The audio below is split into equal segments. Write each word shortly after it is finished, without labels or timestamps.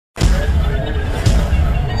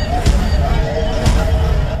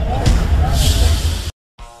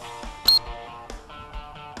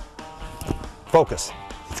Focus.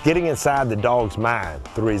 It's getting inside the dog's mind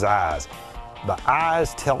through his eyes. The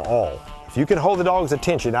eyes tell all. If you can hold the dog's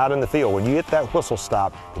attention out in the field, when you hit that whistle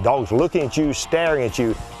stop, the dog's looking at you, staring at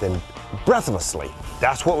you, then breathlessly.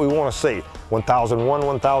 That's what we want to see. 1001,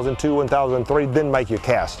 1002, 1003, then make your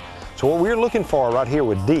cast. So what we're looking for right here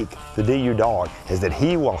with Deke, the DU dog, is that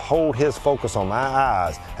he will hold his focus on my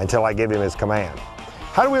eyes until I give him his command.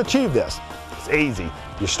 How do we achieve this? It's easy.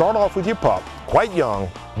 You start off with your pup, quite young,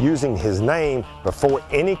 using his name before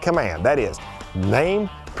any command. That is, name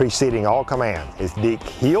preceding all commands. It's Deke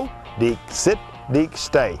heel, Deke sit, Deke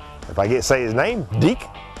stay. If I say his name, Deke,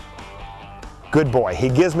 good boy. He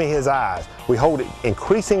gives me his eyes. We hold it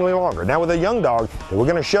increasingly longer. Now with a young dog that we're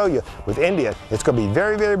going to show you with Indian, it's going to be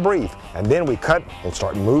very, very brief. And then we cut and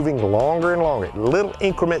start moving longer and longer, little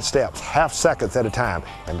increment steps, half seconds at a time.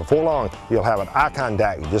 And before long, you'll have an eye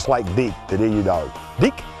contact just like Deke, the DU dog.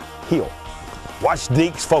 Deke, heel. Watch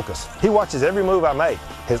Deke's focus. He watches every move I make.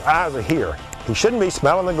 His eyes are here. He shouldn't be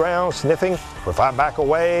smelling the ground, sniffing. If I back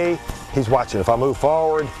away, he's watching. If I move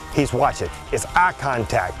forward, he's watching. It's eye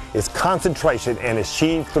contact, it's concentration, and it's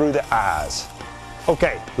achieved through the eyes.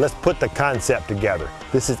 Okay, let's put the concept together.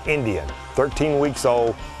 This is Indian, 13 weeks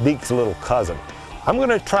old, Deke's little cousin. I'm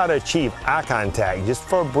gonna try to achieve eye contact just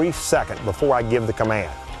for a brief second before I give the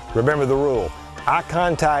command. Remember the rule, eye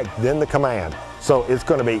contact, then the command. So it's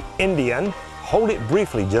gonna be Indian, hold it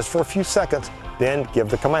briefly just for a few seconds, then give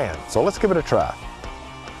the command. So let's give it a try.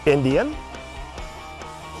 Indian,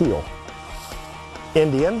 heel.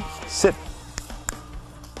 Indian, sit.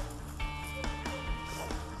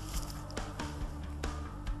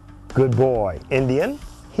 Good boy. Indian,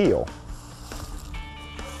 heel.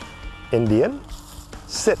 Indian,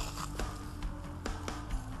 sit.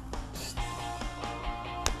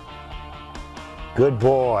 Good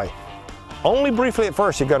boy. Only briefly at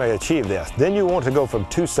first you're going to achieve this. Then you want to go from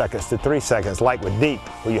 2 seconds to 3 seconds, like with Deke,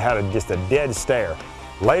 where you had just a dead stare.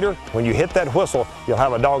 Later, when you hit that whistle, you'll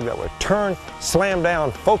have a dog that will turn, slam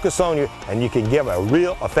down, focus on you, and you can give a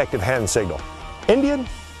real effective hand signal. Indian,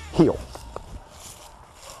 heel.